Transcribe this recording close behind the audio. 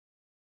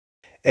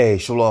Hey,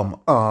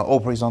 Shalom. All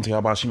praise unto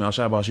Yahweh Shemi Al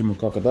Shai Shemi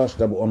Kakadash.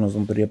 Double honors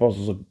unto the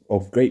apostles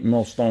of great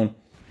millstone,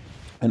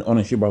 and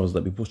honor you brothers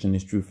that be pushing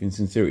this truth in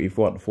sincerity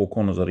throughout the four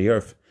corners of the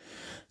earth.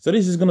 So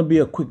this is going to be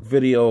a quick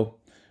video,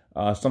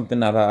 something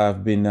that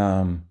I've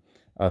been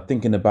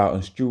thinking about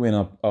and stewing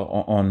up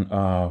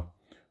on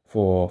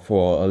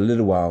for a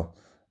little while.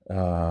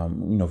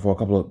 For a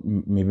couple of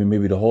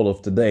maybe the whole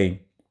of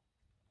today,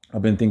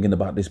 I've been thinking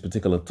about this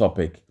particular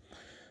topic.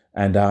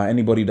 And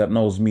anybody that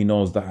knows me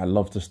knows that I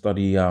love to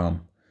study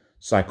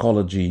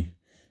psychology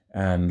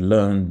and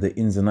learn the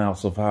ins and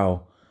outs of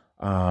how,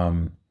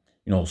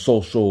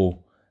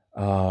 social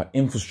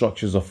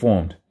infrastructures are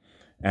formed,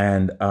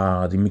 and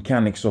the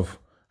mechanics of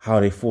how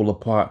they fall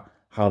apart,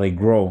 how they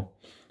grow.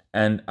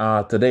 And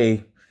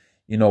today,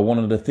 one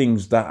of the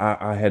things that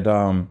I had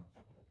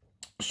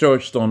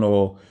searched on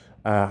or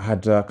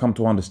had come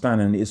to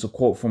understand, and it's a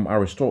quote from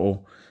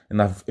Aristotle. And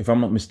if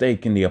I'm not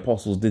mistaken, the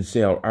apostles did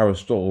say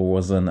Aristotle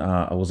was an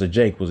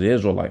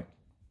Israelite,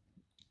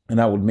 and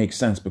that would make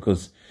sense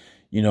because,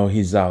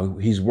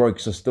 his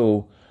works are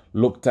still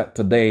looked at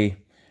today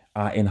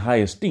in high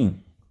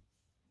esteem.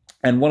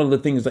 And one of the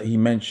things that he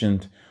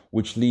mentioned,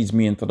 which leads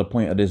me into the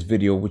point of this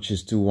video, which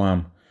is to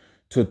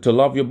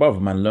love your brother,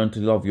 man. Learn to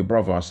love your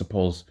brother, I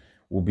suppose,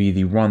 will be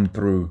the run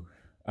through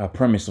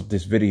premise of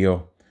this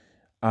video.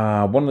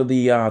 One of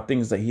the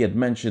things that he had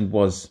mentioned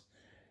was,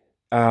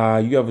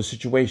 you have a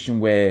situation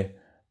where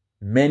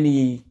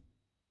many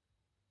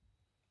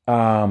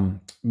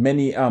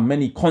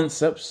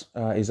concepts,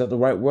 is that the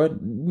right word?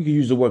 We can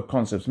use the word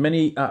concepts.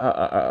 Many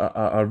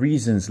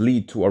reasons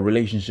lead to a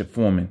relationship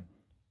forming.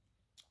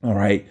 All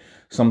right.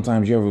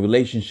 Sometimes you have a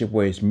relationship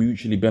where it's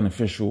mutually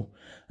beneficial,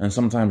 and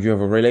sometimes you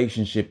have a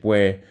relationship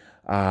where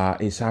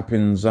it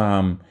happens,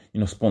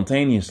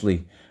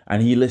 spontaneously.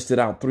 And he listed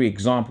out 3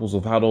 examples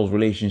of how those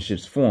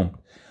relationships form.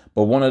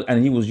 But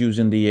and he was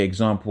using the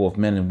example of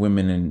men and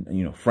women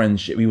and,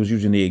 friendship. He was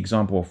using the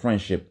example of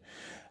friendship.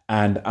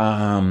 And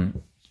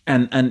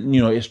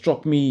it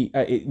struck me,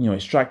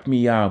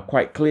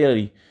 quite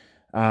clearly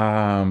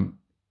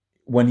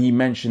when he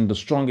mentioned the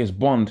strongest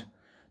bond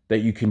that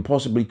you can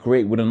possibly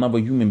create with another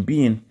human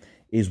being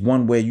is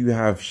one where you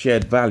have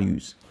shared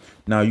values.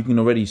 Now, you can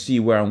already see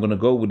where I'm going to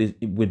go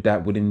with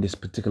that within this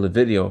particular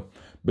video,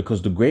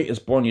 because the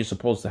greatest bond you're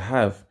supposed to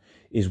have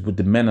is with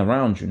the men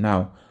around you.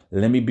 Now,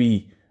 let me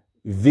be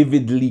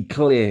vividly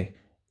clear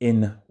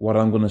in what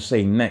I'm going to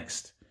say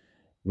next.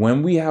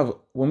 When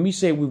we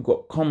say we've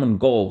got common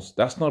goals,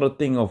 that's not a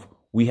thing of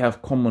we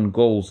have common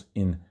goals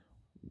in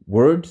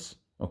words.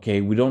 Okay.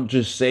 We don't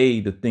just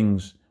say the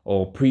things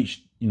or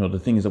preach, the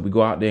things that we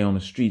go out there on the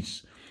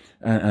streets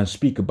and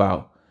speak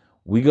about.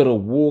 We got to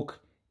walk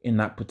in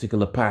that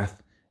particular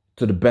path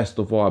to the best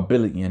of our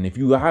ability. And if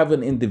you have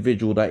an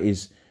individual that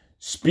is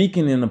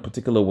speaking in a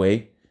particular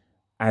way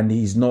and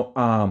he's not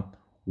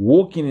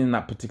walking in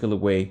that particular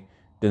way,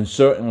 then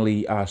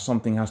certainly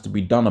something has to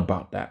be done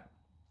about that.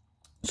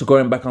 So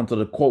going back onto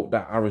the quote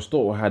that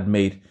Aristotle had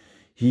made,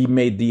 he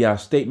made the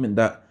statement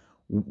that,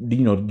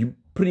 you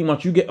pretty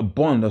much you get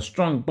a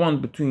strong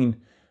bond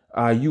between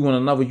you and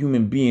another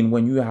human being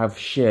when you have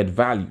shared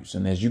values.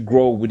 And as you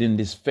grow within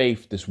this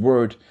faith, this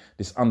word,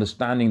 this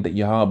understanding that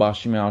Yahweh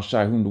Shemi Al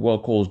Shai, whom the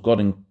world calls God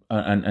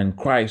and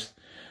Christ,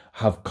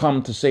 have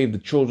come to save the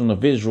children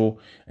of Israel,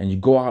 and you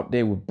go out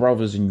there with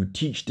brothers and you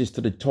teach this to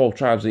the 12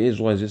 tribes of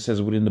Israel, as it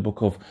says within the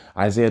book of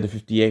Isaiah, the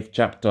 58th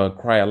chapter,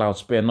 cry aloud,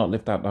 spare not,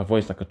 lift out thy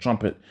voice like a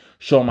trumpet,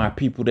 show my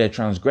people their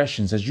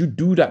transgressions. As you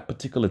do that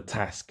particular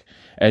task,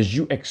 as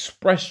you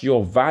express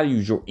your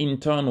values, your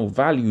internal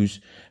values,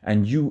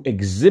 and you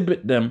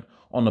exhibit them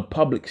on a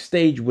public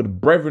stage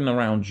with brethren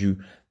around you,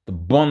 the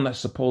bond that's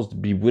supposed to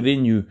be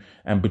within you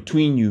and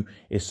between you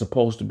is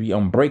supposed to be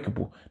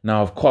unbreakable.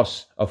 Now, of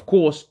course,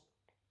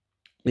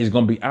 there's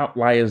going to be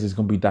outliers. There's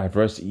going to be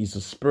diversities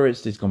of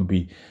spirits. There's going to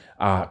be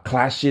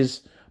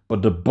clashes.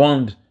 But the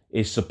bond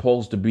is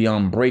supposed to be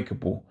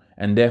unbreakable.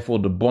 And therefore,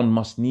 the bond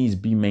must needs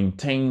be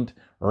maintained,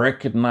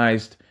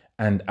 recognized,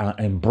 and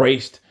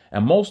embraced.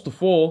 And most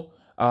of all,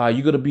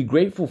 you got to be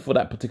grateful for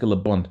that particular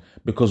bond.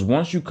 Because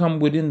once you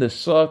come within the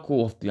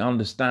circle of the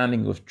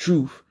understanding of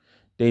truth,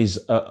 there's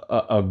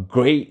a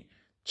great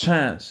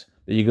chance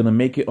that you're going to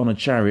make it on a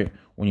chariot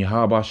when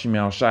Yahweh Shemi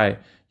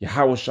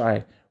Al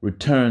Shai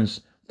returns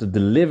to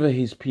deliver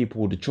his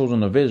people, the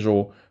children of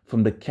Israel,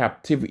 from the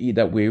captivity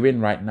that we're in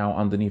right now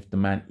underneath the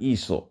man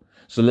Esau.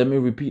 So let me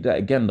repeat that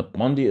again. The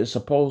bond is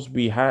supposed to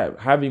be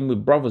having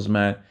with brothers,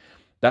 man.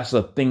 That's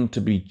a thing to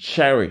be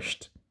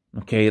cherished.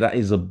 Okay, that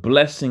is a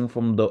blessing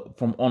from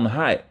on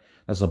high.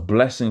 That's a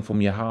blessing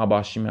from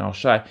Yahweh Shemi Al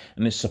Shai,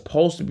 and it's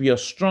supposed to be a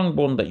strong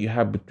bond that you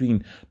have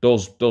between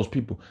those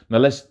people. Now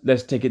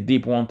let's take it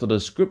deeper onto the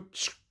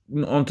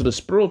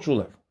spiritual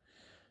level.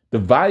 The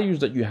values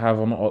that you have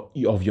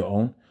of your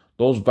own,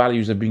 those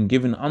values have been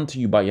given unto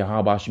you by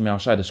Yahweh Shemi Al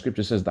Shai. The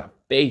scripture says that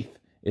faith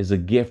is a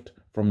gift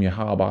from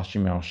Yahweh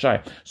Shemi Al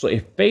Shai. So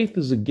if faith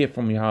is a gift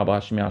from Yahweh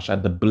Shemi Al Shai,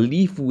 the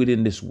belief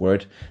within this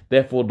word,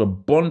 therefore the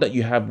bond that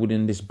you have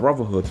within this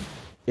brotherhood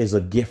is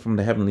a gift from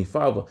the Heavenly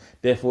Father.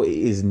 Therefore, it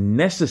is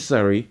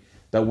necessary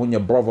that when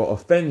your brother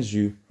offends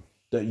you,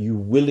 that you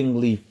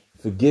willingly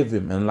forgive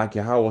him. And like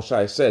Yahweh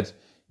Shai said,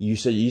 you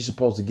said you're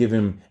supposed to give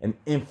him an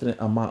infinite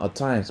amount of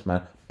times,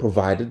 man,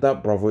 provided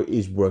that brother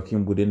is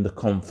working within the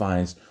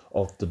confines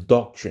of the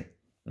doctrine.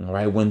 All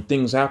right, when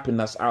things happen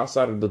that's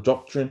outside of the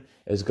doctrine,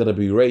 it's going to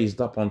be raised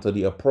up onto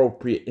the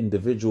appropriate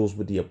individuals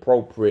with the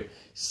appropriate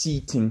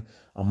seating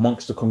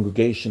amongst the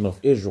congregation of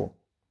Israel.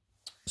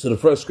 So the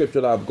first scripture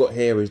that I've got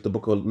here is the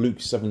book of Luke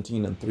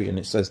 17:3, and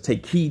it says,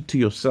 "Take heed to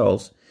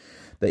yourselves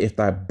that if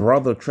thy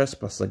brother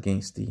trespass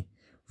against thee,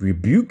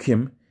 rebuke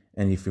him,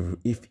 and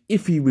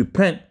if he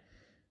repent,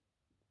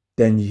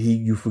 then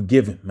you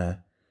forgive him, man,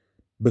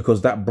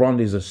 because that bond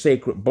is a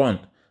sacred bond.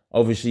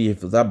 Obviously,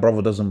 if that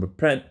brother doesn't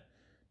repent,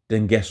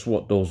 then guess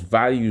what? Those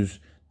values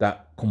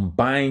that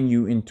combine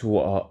you into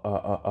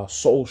a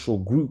social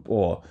group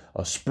or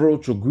a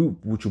spiritual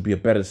group, which would be a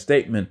better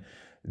statement,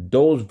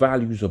 those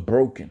values are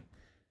broken.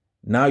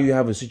 Now you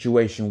have a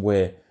situation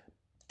where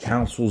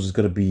counsels is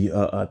going to be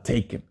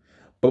taken.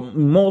 But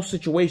most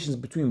situations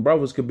between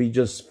brothers could be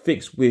just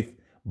fixed with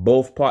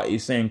both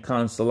parties saying,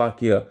 Khan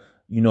Salakia,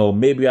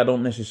 maybe I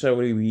don't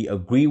necessarily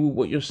agree with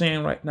what you're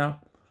saying right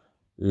now.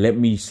 Let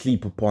me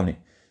sleep upon it.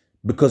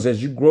 Because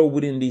as you grow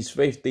within these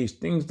faiths, there's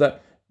things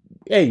that,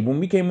 hey,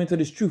 when we came into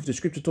this truth, the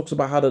scripture talks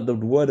about how the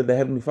word of the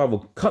Heavenly Father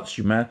cuts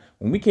you, man.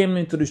 When we came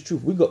into this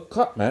truth, we got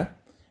cut, man.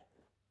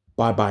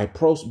 By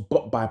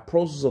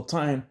process of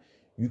time,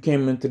 you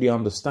came into the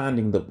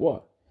understanding that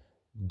what?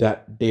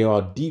 That there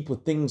are deeper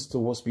things to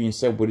what's being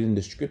said within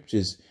the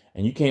scriptures.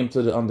 And you came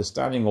to the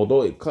understanding,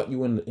 although it cut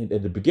you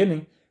at the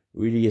beginning,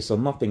 really it's a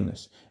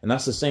nothingness. And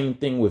that's the same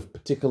thing with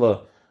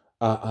particular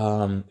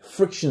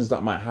frictions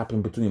that might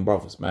happen between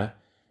brothers, man.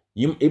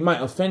 It might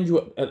offend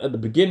you at the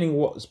beginning,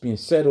 what's being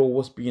said or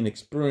what's being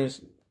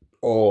experienced,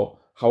 or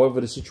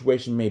however the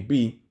situation may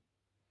be.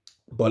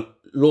 But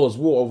Lord's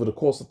will, over the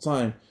course of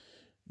time,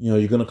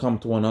 you're going to come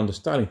to an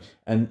understanding.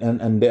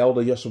 And the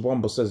elder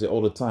Yeshua says it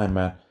all the time,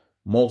 man.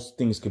 Most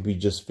things could be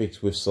just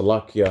fixed with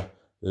Salakia.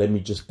 Let me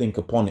just think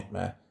upon it,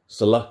 man.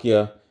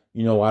 Salakia,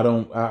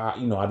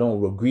 I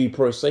don't agree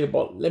per se,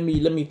 but let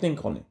me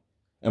think on it.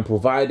 And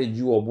provided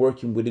you are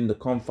working within the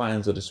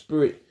confines of the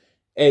spirit,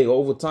 hey,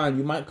 over time,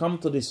 you might come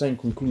to the same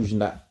conclusion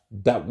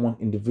that one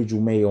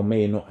individual may or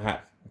may not have.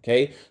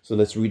 Okay, so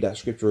let's read that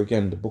scripture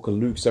again. The book of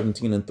Luke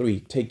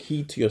 17:3. Take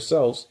heed to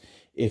yourselves.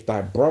 If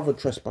thy brother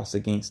trespass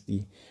against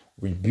thee,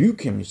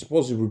 rebuke him. You're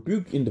supposed to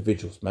rebuke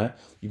individuals, man.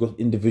 You got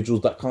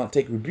individuals that can't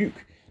take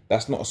rebuke.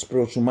 That's not a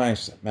spiritual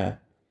mindset, man.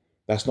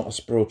 That's not a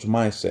spiritual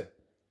mindset.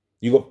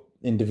 You got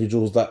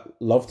individuals that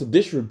love to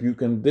dish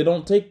rebuke and they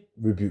don't take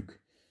rebuke.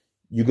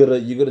 You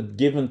gotta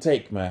give and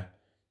take, man.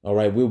 All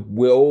right,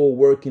 we're all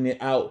working it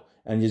out.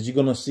 And as you're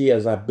going to see,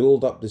 as I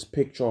build up this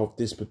picture of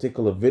this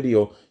particular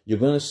video, you're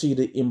going to see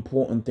the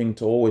important thing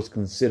to always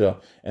consider.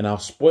 And I'll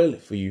spoil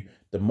it for you.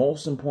 The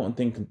most important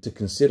thing to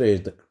consider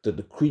is that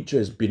the creature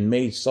has been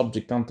made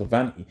subject unto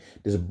vanity.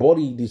 This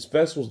body, these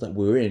vessels that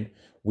we're in,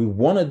 we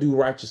want to do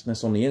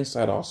righteousness on the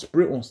inside. Our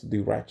spirit wants to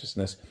do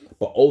righteousness.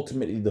 But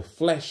ultimately, the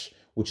flesh,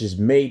 which is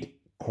made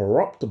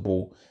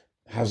corruptible,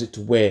 has it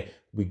to where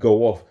we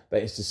go off.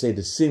 That is to say,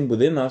 the sin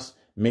within us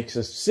makes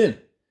us sin.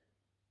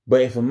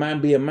 But if a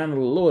man be a man of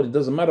the Lord, it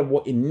doesn't matter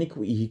what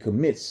iniquity he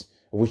commits,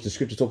 of which the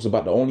scripture talks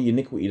about the only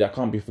iniquity that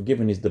can't be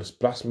forgiven is the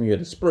blasphemy of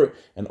the spirit,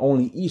 and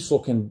only Esau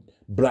can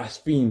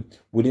blaspheme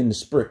within the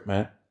spirit,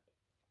 man.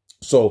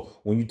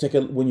 So when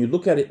you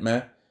look at it,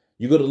 man,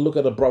 you got to look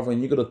at a brother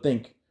and you got to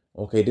think,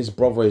 okay, this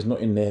brother is not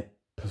in their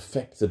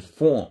perfected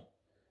form.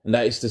 And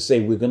that is to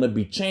say, we're going to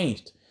be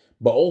changed.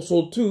 But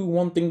also, too,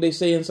 one thing they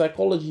say in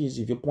psychology is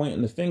if you're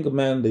pointing the finger,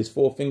 man, there's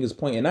 4 fingers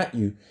pointing at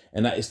you.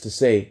 And that is to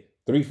say,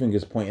 3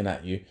 fingers pointing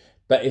at you.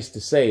 That is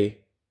to say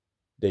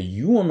that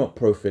you are not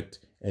perfect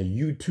and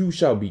you too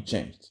shall be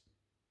changed.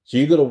 So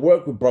you got to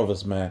work with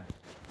brothers, man,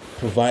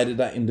 provided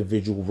that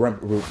individual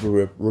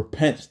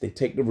repents. They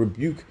take the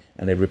rebuke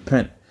and they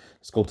repent.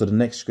 Let's go to the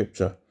next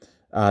scripture.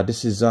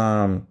 This is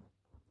the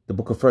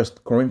book of 1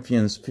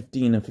 Corinthians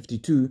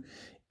 15:52.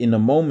 In a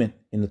moment,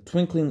 in the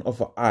twinkling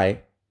of an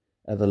eye,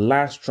 at the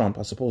last trump,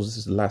 I suppose this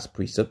is the last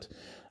precept,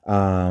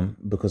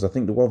 because I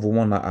think the other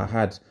one that I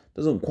had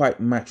doesn't quite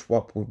match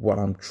up with what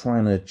I'm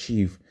trying to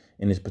achieve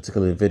in this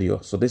particular video.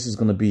 So this is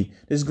gonna be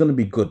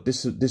good.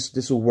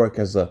 This will work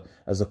as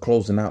a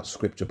closing out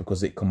scripture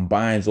because it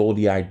combines all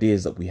the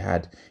ideas that we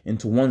had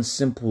into one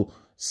simple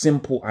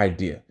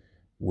idea.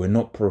 We're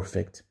not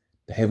perfect.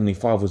 The Heavenly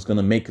Father is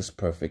gonna make us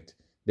perfect.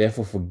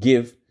 Therefore,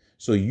 forgive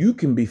so you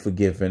can be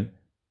forgiven,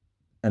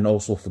 and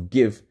also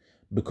forgive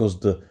because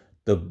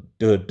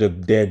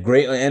they're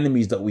greater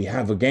enemies that we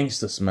have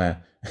against us, man.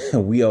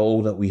 We are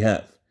all that we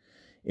have.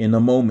 In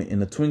a moment, in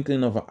the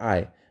twinkling of an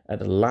eye, at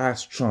the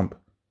last trump,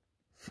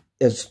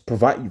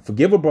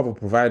 forgive a brother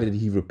provided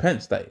he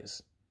repents, that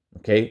is.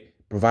 Okay?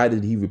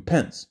 Provided he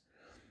repents.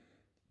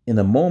 In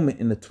a moment,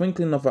 in the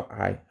twinkling of an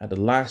eye, at the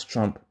last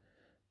trump,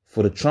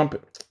 for the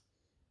trumpet.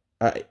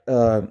 Let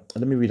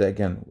me read that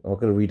again. I'm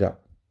going to read that.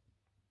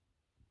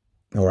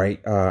 All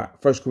right.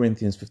 1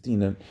 Corinthians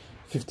 15 and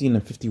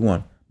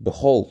 51.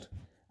 Behold,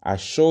 I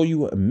show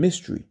you a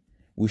mystery.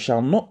 We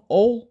shall not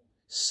all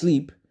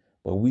sleep,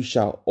 but we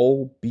shall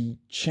all be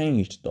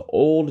changed.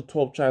 All the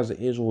 12 tribes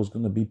of Israel is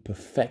going to be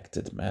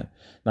perfected, man.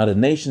 Now, the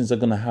nations are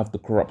going to have the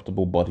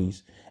corruptible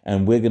bodies,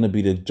 and we're going to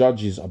be the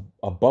judges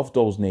above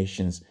those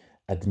nations,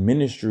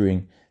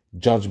 administering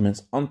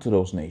judgments unto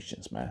those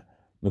nations, man.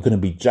 We're going to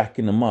be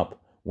jacking them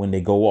up when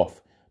they go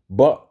off.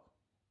 But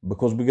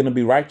because we're going to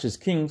be righteous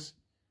kings,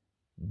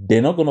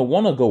 they're not going to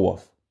want to go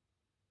off,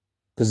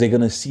 because they're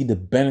going to see the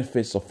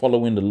benefits of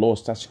following the law,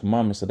 statutes,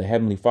 commandments of the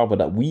Heavenly Father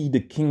that we, the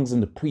kings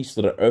and the priests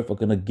of the earth, are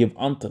going to give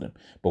unto them.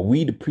 But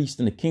we, the priests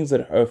and the kings of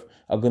the earth,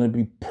 are going to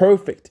be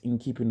perfect in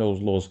keeping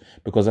those laws,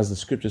 because as the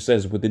scripture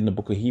says within the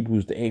book of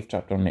Hebrews, the 8th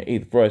chapter and the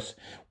 8th verse,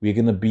 we're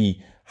going to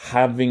be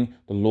having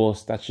the law,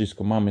 statutes,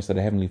 commandments of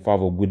the Heavenly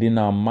Father within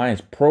our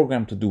minds,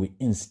 programmed to do it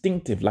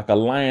instinctive, like a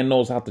lion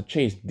knows how to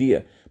chase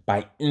deer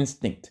by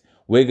instinct.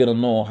 We're going to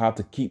know how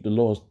to keep the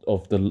laws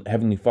of the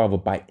Heavenly Father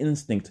by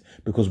instinct,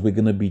 because we're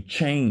going to be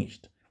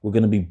changed. We're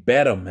going to be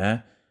better,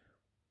 man.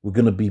 We're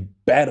going to be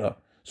better.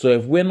 So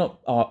if we're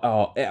not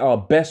at our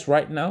best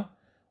right now,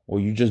 or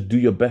you just do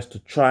your best to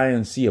try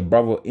and see a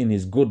brother in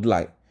his good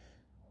light,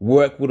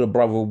 work with a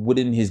brother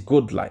within his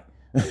good light.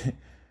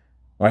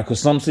 Right?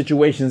 Because some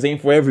situations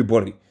ain't for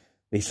everybody.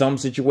 There's some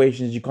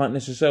situations you can't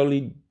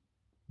necessarily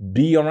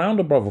be around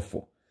a brother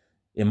for.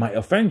 It might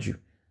offend you.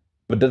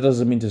 But that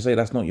doesn't mean to say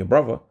that's not your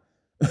brother.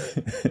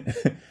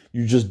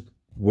 You just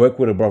work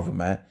with a brother,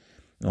 man.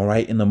 All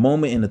right. In the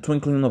moment, in the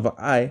twinkling of an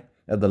eye,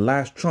 at the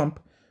last trump,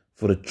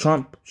 for the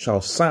trump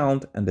shall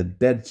sound, and the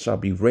dead shall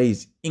be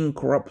raised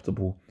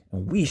incorruptible,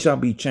 and we shall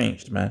be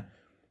changed, man.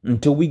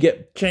 Until we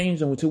get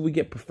changed and until we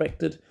get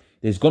perfected,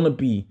 there's going to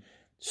be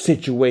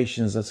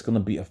situations that's going to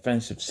be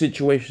offensive,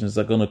 situations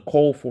that are going to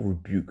call for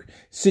rebuke,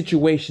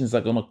 situations that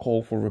are going to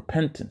call for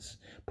repentance.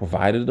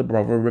 Provided the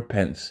brother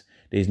repents,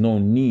 there's no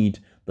need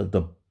that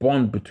the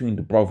bond between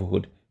the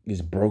brotherhood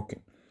is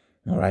broken.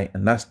 All right,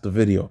 and that's the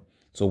video.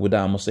 So with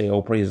that, I'm gonna say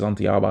all praises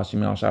unto Yahweh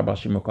Shemi Al Shabbat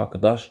Shemi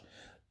Kakadash.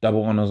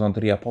 Double honors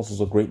unto the apostles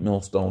of Great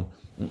Millstone,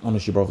 and honor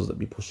your brothers that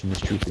be pushing this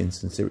truth in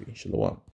sincerity. Shalom.